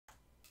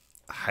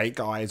Hey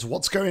guys,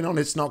 what's going on?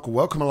 It's Nock.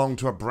 Welcome along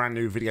to a brand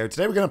new video.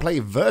 Today we're going to play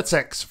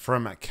Vertex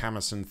from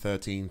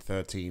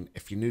camerson1313.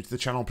 If you're new to the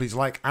channel, please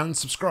like and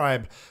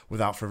subscribe.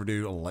 Without further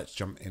ado, let's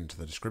jump into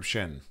the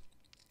description.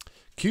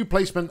 Cube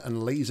placement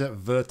and laser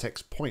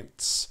vertex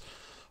points.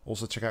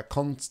 Also check out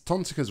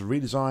Tonsika's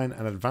redesign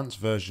and advanced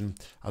version,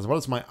 as well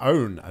as my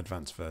own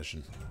advanced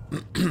version.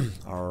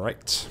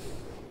 Alright.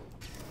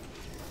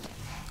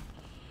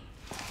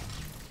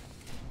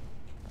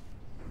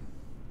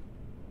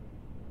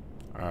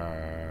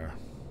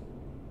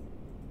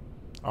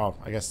 Oh,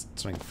 I guess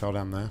something fell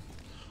down there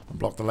and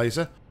blocked the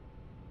laser.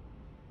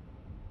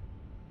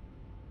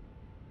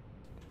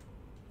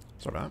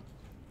 Sorry about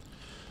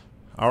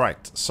that.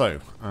 Alright, so,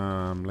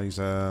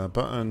 laser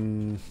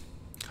button.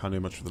 Can't do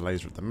much with the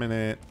laser at the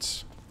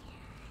minute.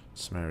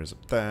 Some areas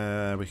up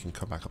there. We can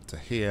come back up to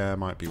here.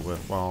 Might be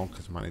worthwhile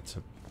because we might need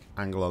to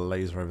angle a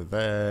laser over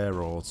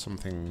there or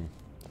something.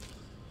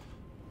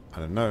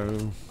 I don't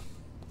know.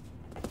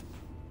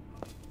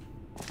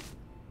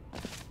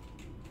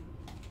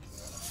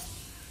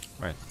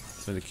 Right,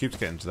 so the cube to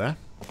get into there.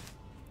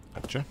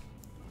 Gotcha.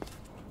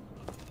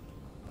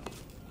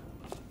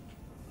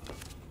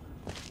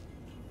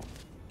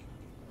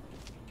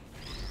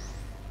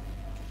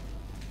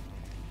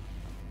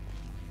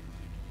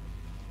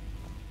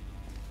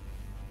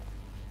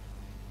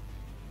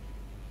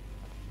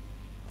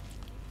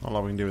 Not a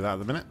lot we can do with that at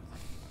the minute.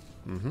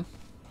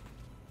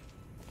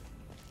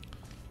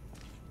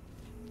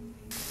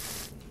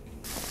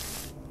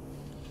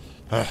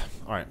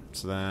 Alright,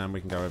 so then we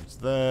can go over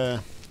to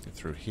there. Get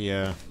through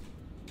here.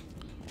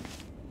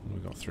 What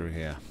we got through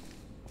here?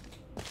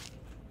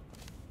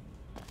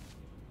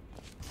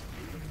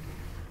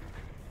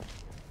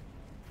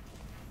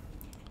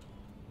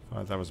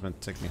 Oh, that was meant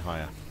to take me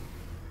higher.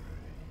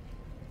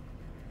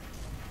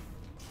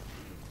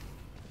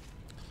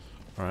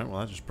 Alright, well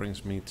that just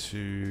brings me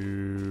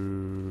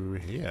to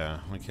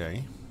here.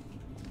 Okay.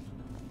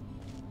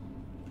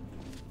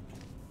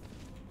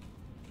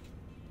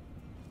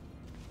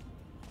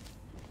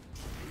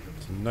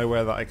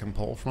 Nowhere that I can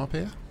pull from up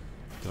here?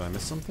 Did I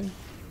miss something?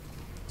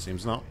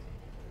 Seems not.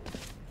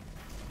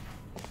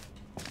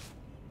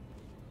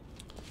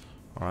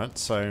 Alright,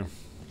 so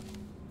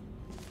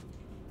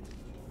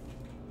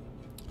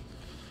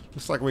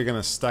looks like we're going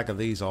to stagger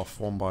these off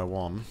one by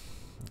one.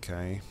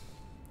 Okay.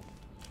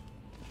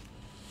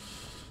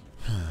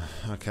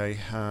 Okay,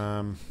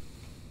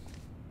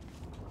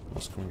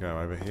 what's can we go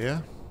over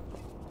here?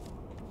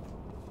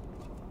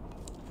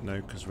 No,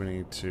 because we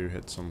need to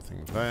hit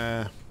something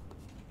there.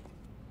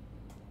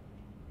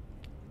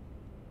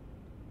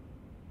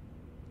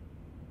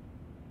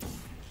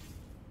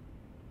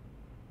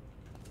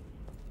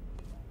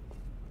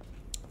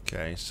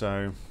 Okay,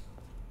 so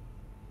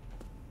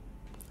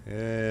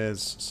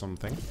here's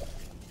something.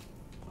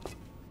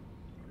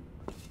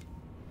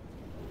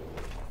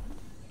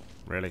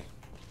 Really?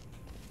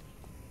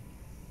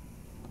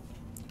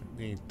 Don't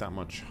need that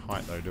much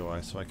height though, do I?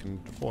 So I can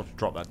afford to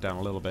drop that down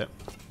a little bit.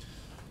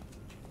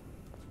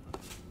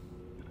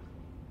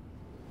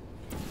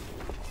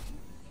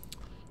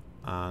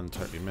 And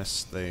totally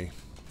missed the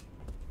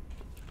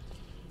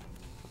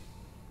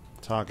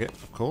target,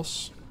 of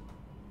course.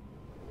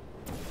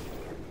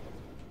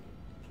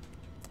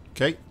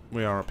 Okay,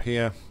 we are up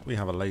here. We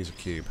have a laser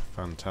cube.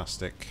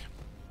 Fantastic.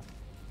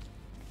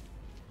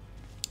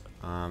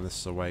 And this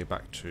is a way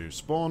back to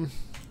spawn.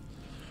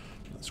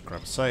 Let's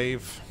grab a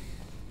save.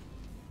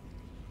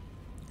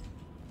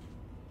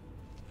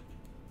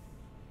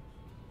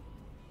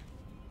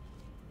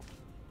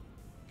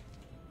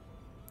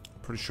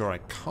 Pretty sure I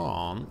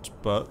can't,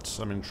 but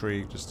I'm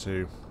intrigued as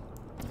to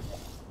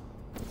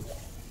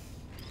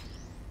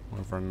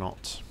whether or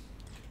not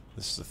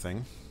this is a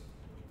thing.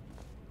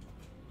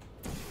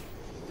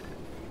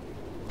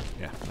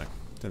 Yeah, no,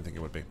 didn't think it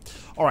would be.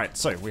 Alright,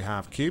 so we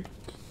have cube.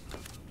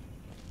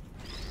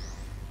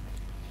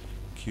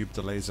 Cube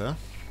the laser.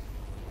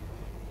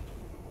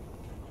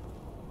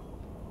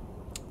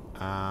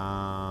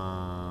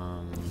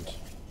 And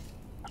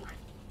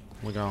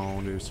we're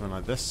going to do something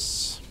like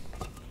this.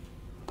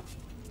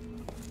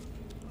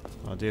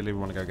 Ideally, we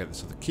want to go get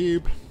this other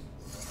cube.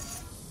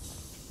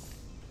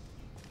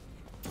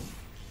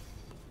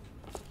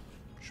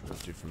 Should we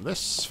do from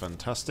this?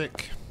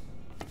 Fantastic.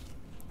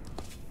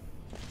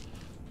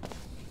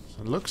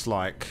 It looks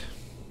like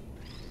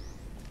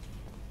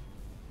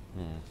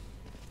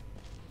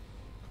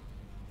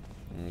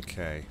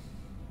okay.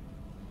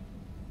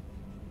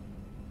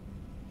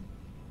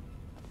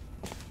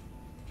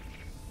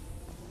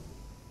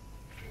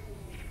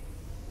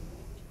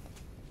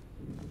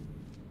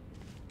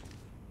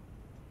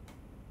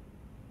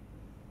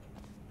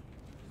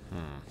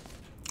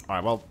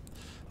 Alright, well,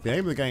 the aim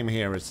of the game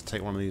here is to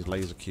take one of these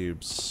laser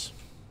cubes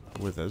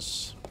with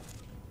us.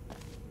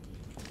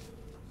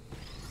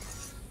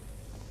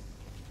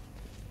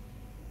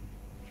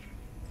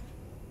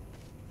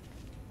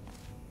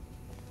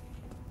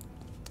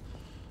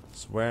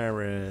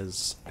 Where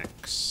is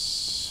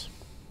X?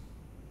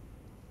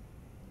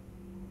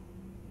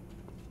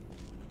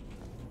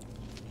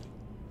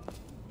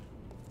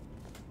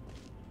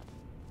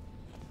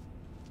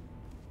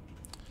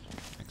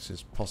 X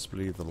is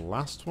possibly the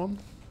last one.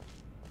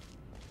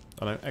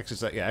 Oh no, X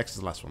is, yeah, X is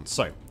the last one.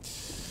 So,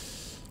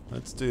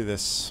 let's do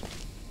this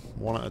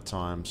one at a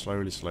time.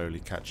 Slowly,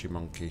 slowly, catch you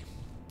monkey.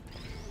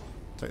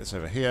 Take this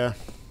over here.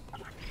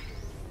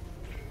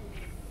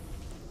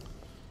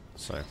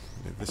 So,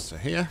 move this to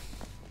here.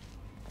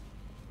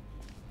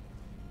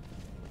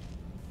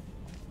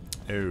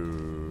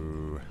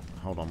 Oh,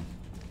 hold on.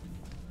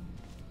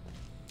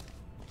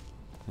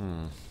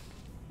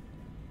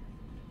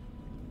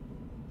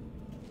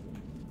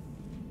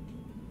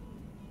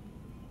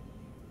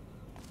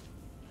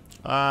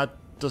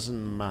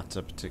 Doesn't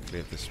matter particularly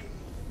at this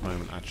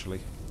moment,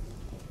 actually.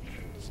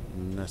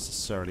 Doesn't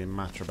necessarily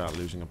matter about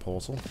losing a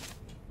portal,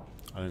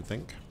 I don't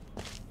think.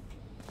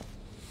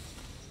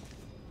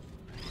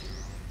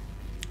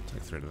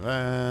 Take 3 to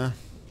there.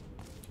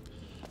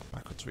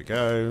 Backwards we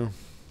go.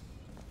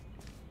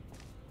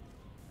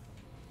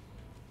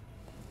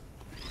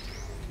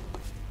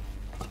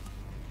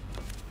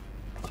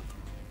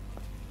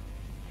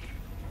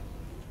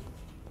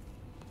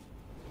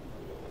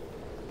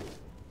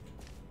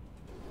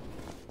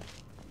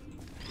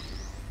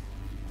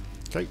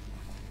 Okay.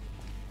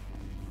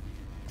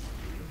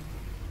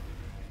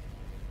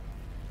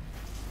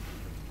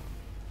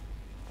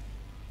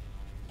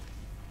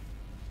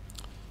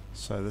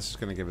 So this is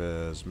going to give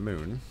us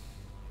moon.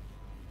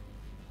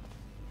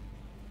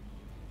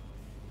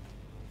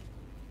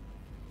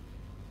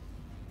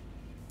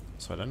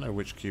 So I don't know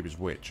which cube is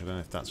which. I don't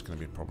know if that's going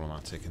to be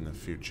problematic in the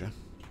future.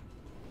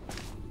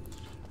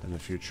 In the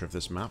future of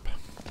this map.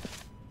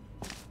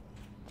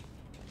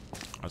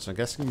 Right, so I'm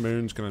guessing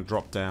moon's going to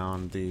drop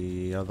down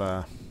the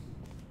other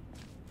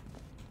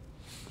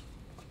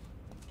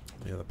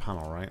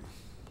panel, right?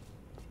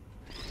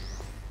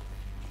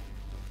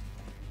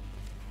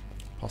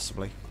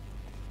 Possibly.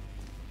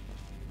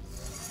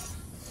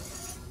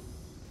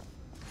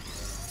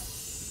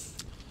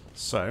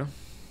 So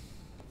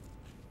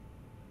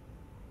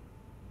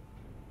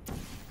I'll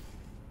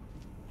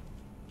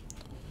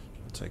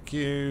take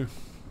you.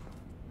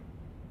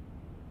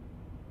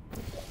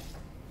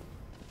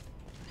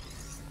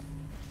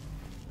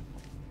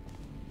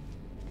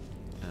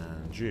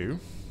 You.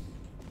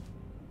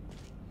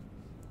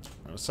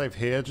 I'll save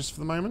here just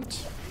for the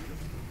moment.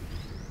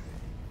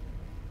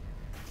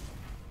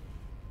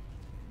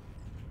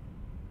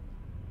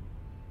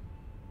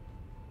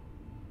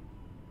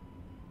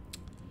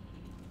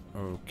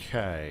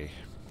 Okay.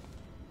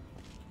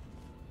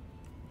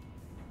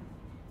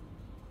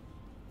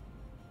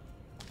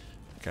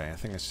 Okay, I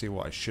think I see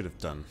what I should have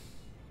done.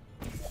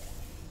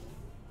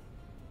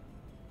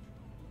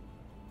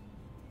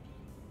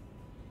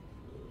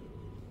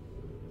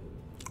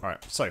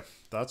 Alright, so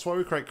that's why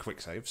we create quick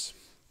saves.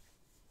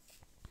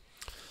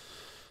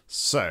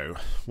 So,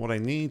 what I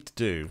need to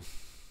do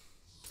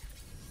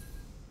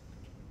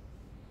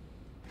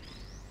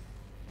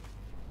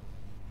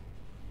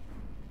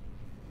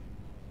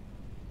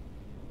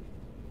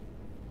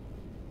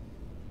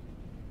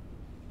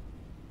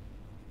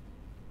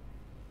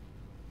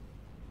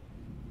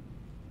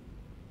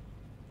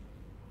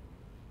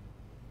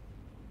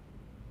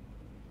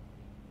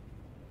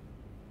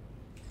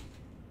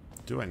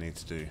I need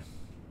to do?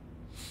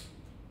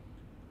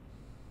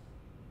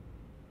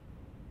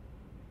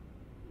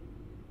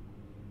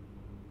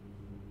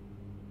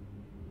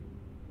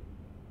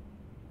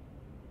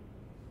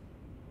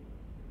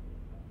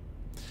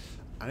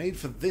 I need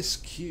for this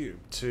cube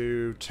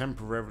to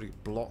temporarily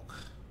block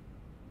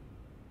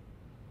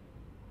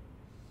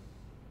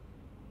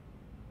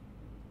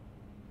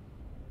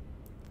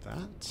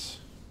that.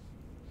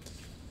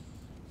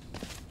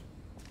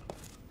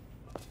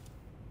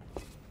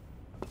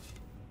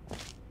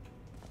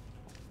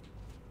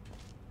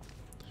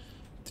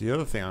 The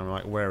other thing I'm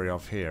like wary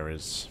of here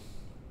is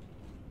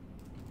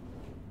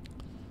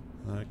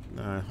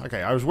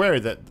okay, I was wary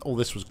that all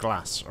this was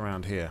glass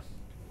around here.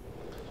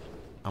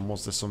 And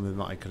was there something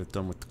that I could have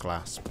done with the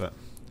glass, but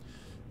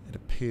it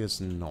appears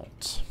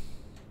not.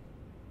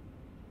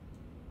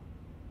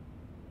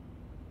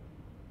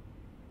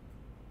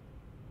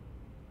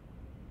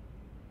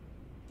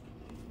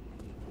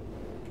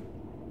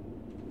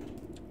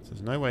 So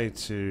there's no way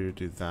to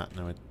do that,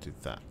 no way to do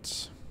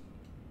that.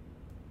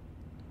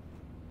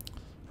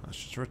 That's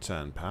just a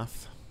return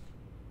path.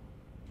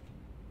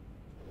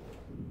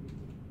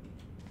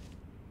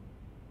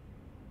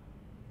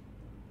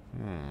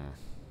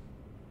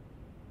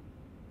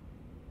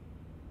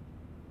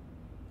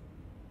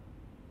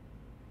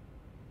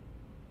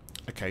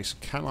 Okay, so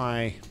can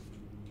I...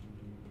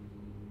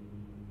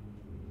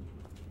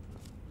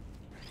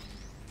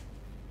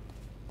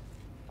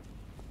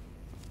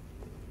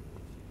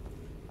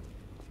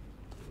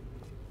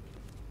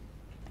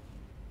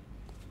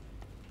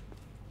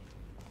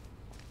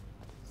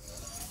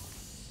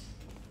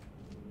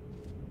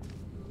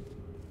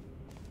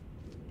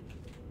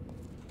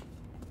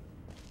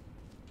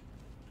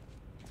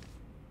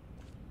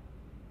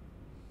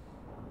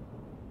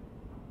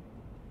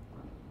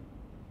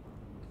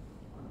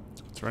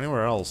 Is there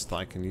anywhere else that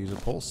I can use a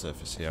pole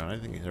surface here? I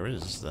don't think there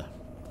is there?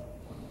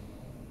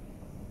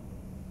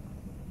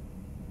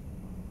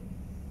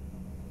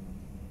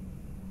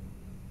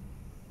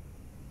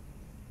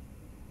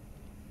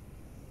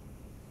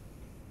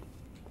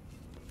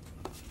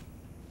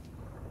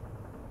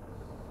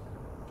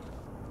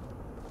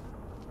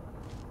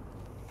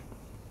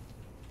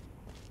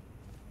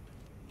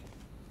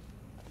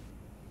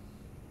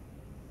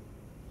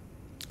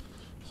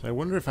 So I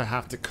wonder if I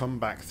have to come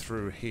back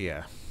through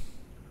here.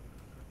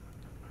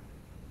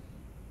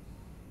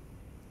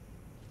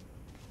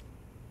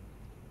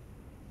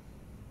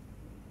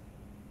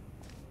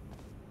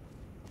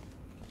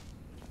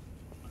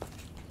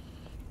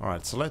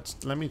 Alright, so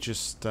let me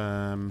just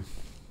let's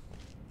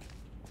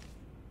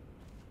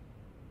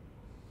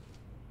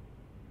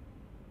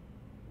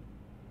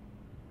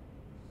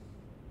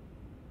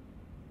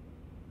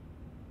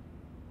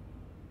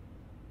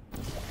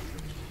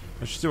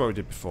just do what we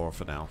did before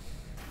for now.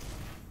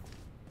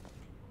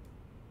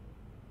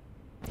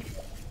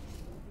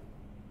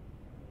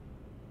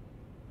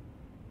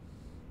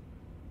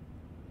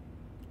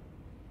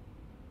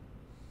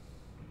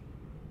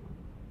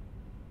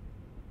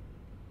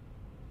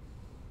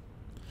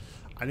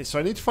 So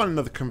I need to find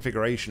another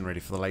configuration really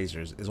for the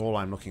lasers, is all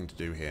I'm looking to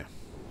do here.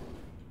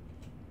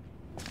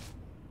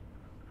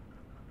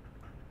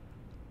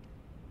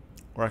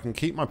 Where I can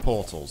keep my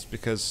portals,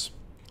 because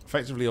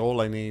effectively all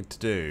I need to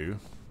do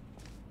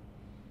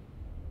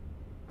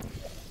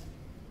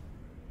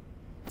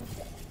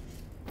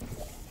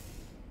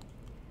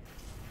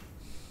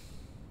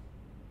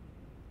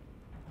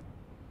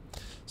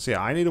so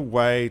yeah, I need a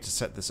way to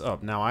set this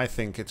up. Now I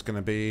think it's going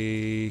to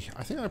be...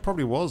 I think I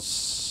probably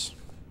was...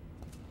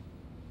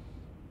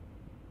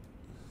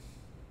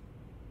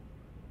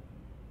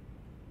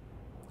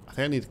 I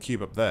think I need a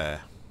cube up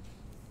there.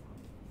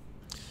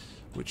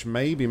 Which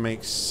maybe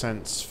makes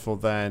sense for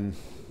then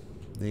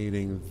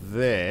needing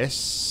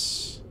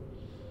this.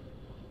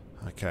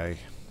 Okay.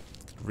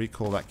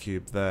 Recall that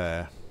cube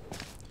there.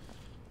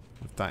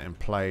 With that in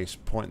place,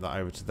 point that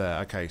over to there.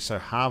 Okay, so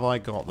have I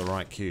got the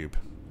right cube?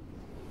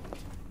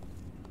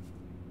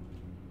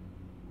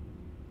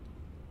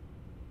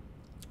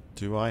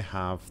 Do I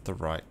have the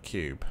right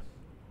cube?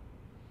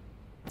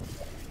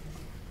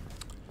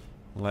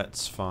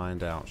 Let's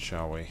find out,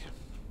 shall we?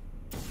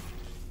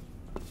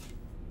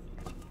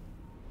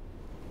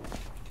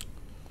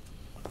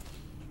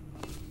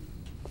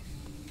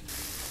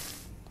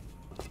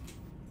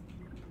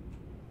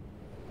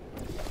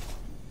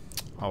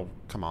 Oh,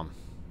 come on.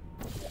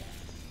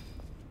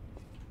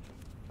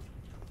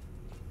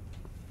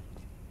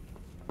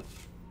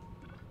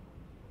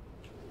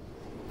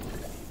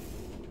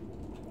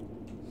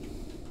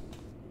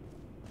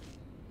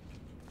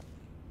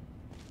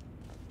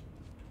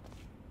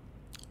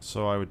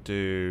 So I would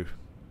do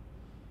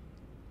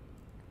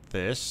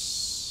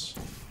this.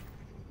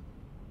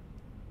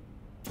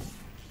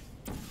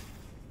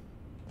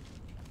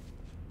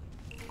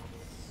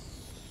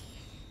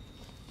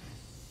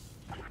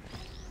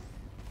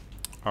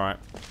 Alright,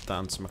 that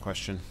answers my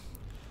question.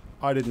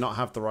 I did not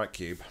have the right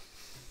cube.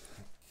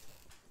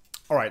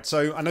 Alright,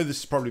 so I know this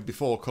is probably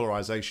before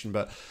colorization,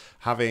 but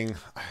having...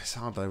 It's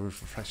hard though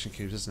with reflection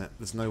cubes, isn't it?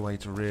 There's no way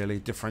to really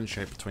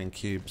differentiate between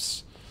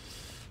cubes.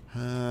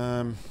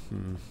 Oh,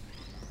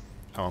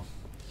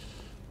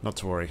 not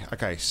to worry.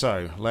 Okay,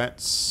 so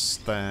let's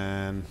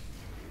then...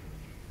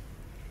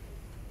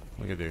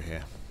 What are we going to do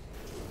here?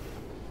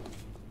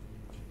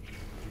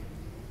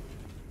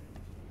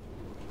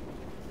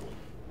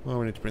 Well,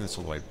 we need to bring this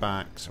all the way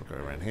back. So we'll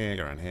go around here,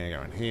 go around here, go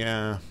around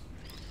here.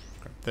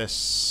 Grab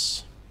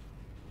this.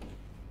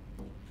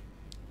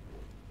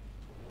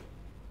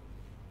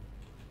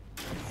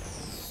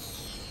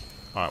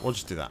 Alright, we'll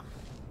just do that.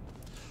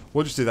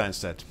 We'll just do that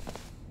instead.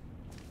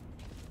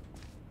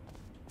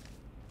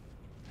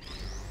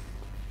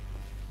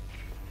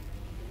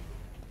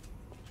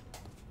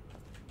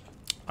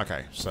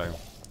 Okay, so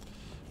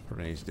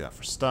probably need to do that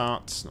for a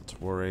start, not to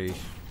worry.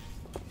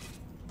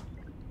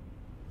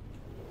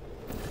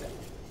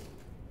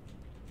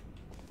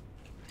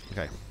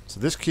 Okay, so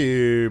this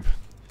cube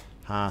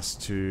has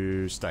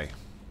to stay.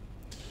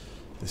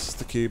 This is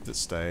the cube that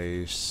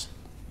stays.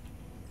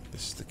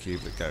 This is the cube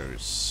that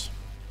goes.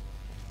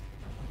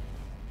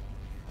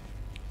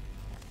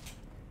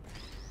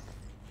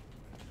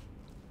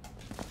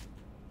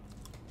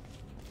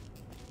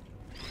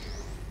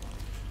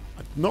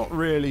 Not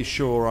really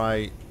sure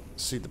I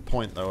see the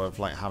point though of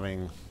like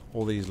having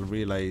all these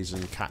relays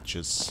and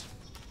catches.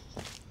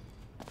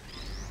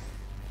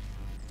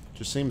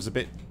 Just seems a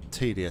bit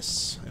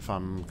tedious if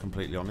I'm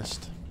completely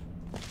honest.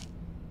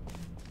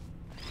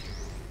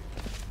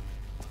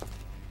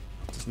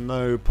 There's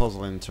no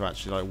puzzle into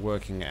actually like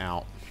working it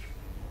out.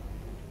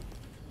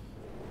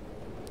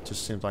 It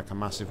just seems like a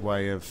massive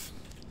way of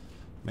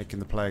making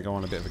the player go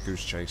on a bit of a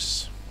goose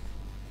chase.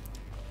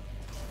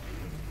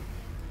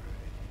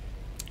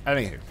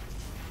 Anywho,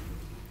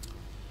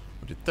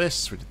 we did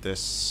this, we did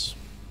this.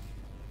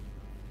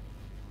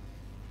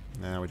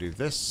 Now we do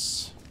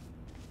this.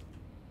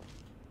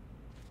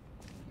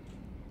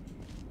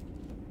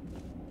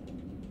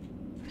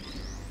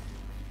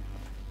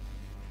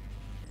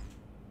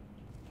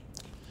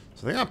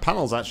 So I think our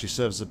panels actually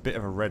serves as a bit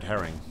of a red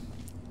herring.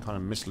 Kind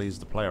of misleads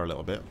the player a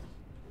little bit.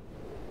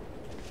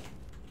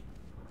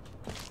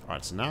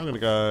 Alright, so now I'm going to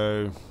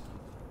go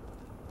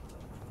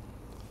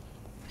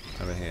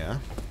over here.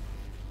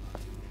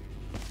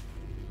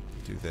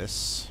 Do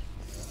this.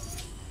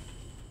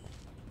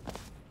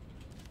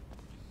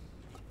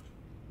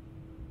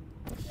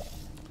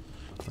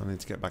 So I need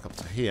to get back up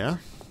to here.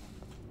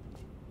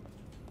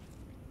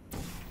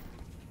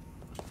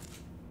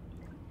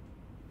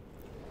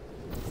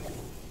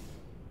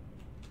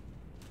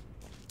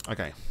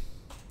 Okay.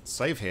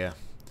 Save here.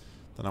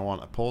 Then I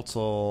want a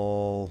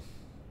portal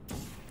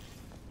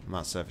on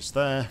that surface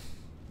there.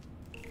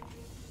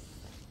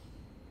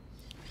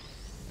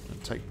 I'll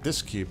take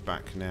this cube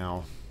back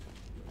now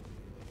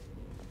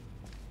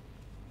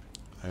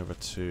over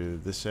to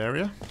this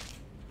area.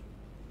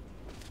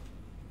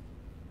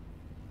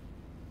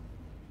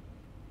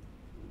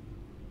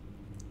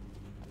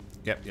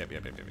 Yep.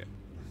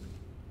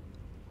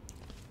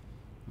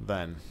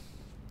 Then,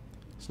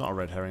 it's not a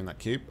red herring, that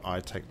cube. I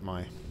take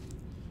my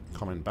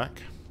comment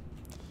back.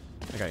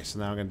 Okay, so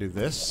now I'm going to do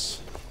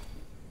this.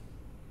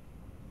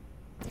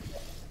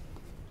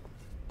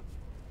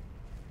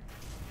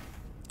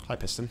 Hi,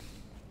 piston.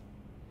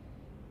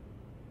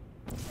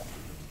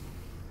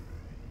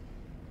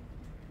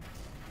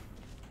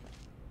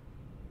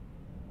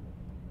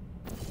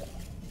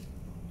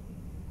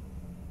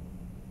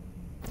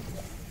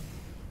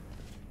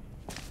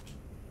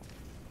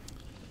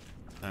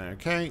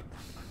 Okay.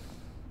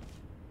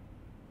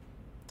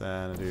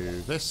 Then I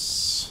do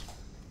this.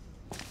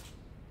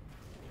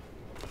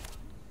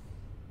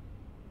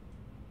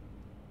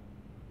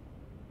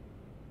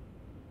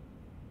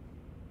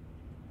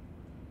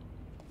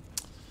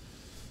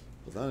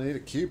 But then I need a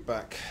cube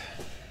back.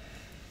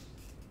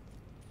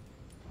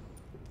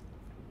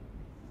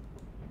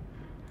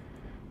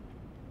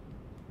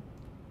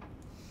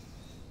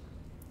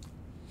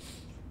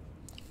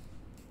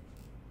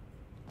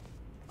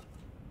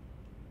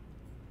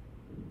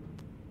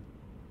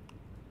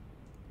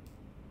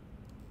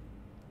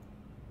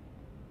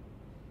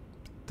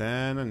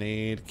 Then I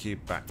need a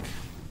cube back.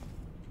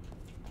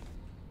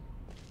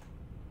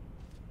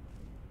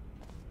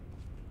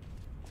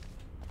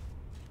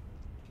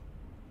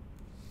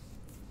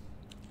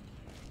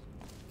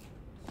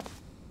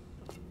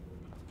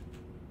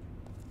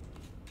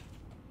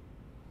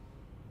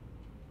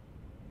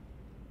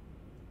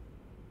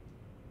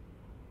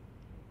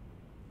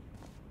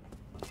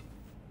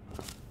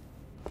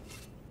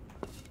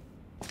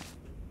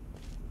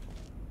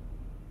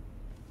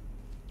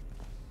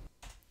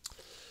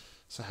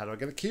 So how do I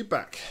get a cube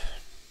back?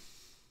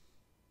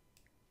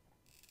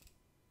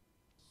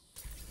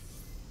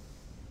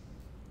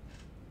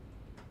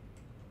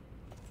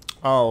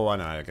 Oh, I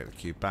know how to get the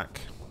cube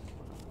back.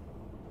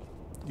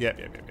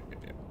 Yep.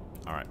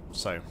 Alright,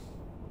 so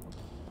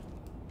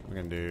we're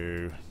going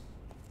to do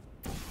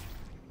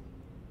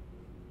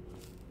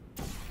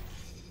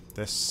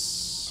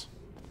this.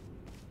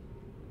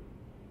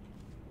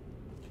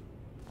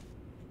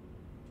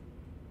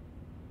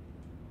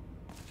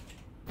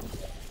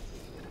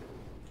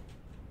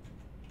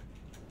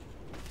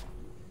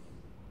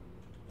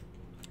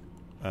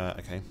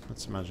 Okay,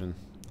 let's imagine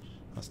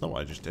that's not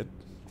what I just did.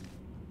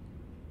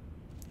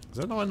 Is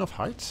there not enough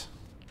height?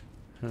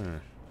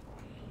 That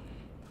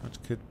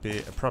could be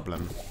a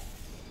problem.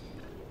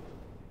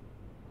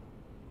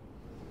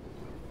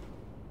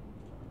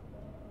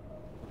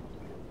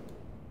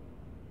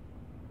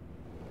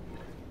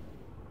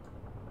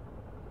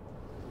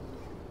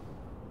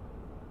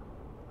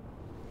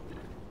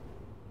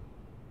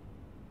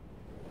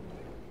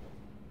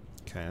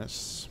 Okay,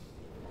 let's...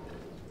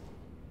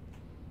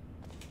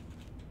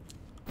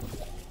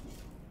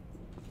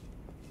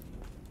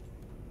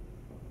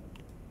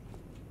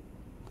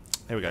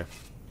 Here we go.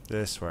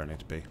 This is where I need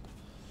to be.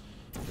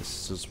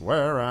 This is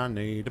where I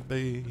need to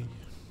be.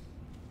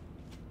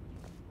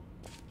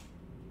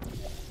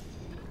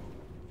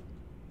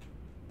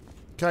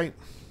 Okay.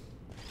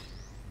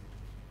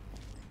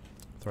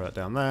 Throw that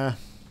down there.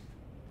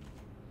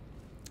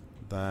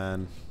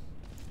 Then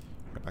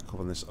get back up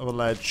on this other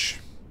ledge.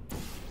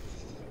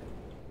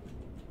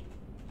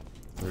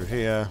 Through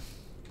here.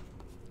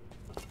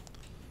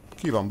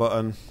 Cube on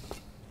button.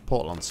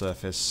 Portal on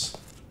surface.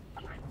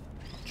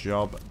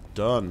 Job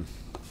done.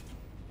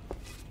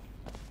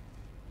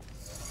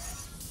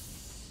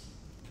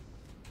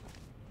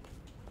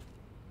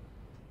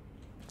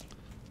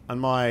 And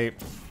my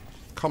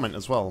comment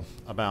as well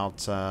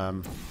about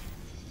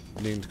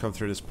needing to come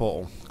through this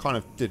portal kind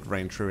of did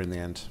reign true in the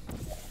end.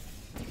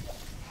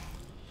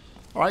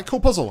 Alright, cool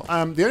puzzle.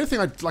 The only thing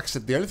like I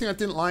said, the only thing I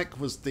didn't like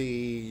was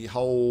the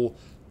whole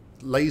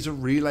laser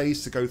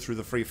relays to go through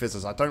the three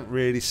fizzers. I don't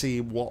really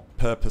see what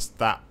purpose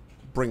that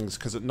brings,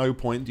 because at no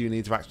point do you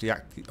need to actually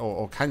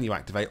or can you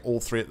activate all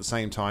three at the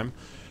same time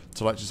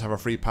to like just have a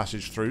free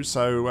passage through.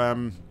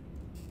 So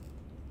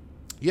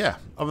yeah,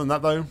 other than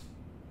that though,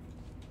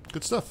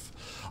 good stuff.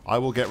 I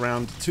will get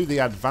round to the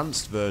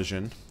advanced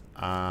version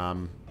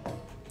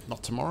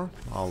not tomorrow.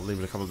 I'll leave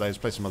it a couple of days,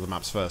 play some other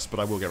maps first, but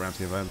I will get around to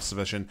the advanced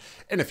version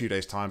in a few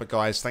days' time. But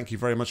guys, thank you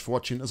very much for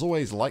watching. As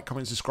always, like,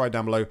 comment, subscribe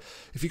down below.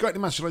 If you've got any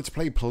maps you'd like to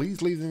play,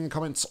 please leave them in the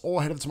comments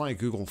or head over to my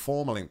Google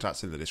form. A link to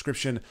that's in the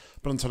description.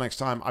 But until next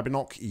time, I've been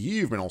Nock,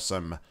 you've been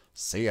awesome.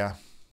 See ya.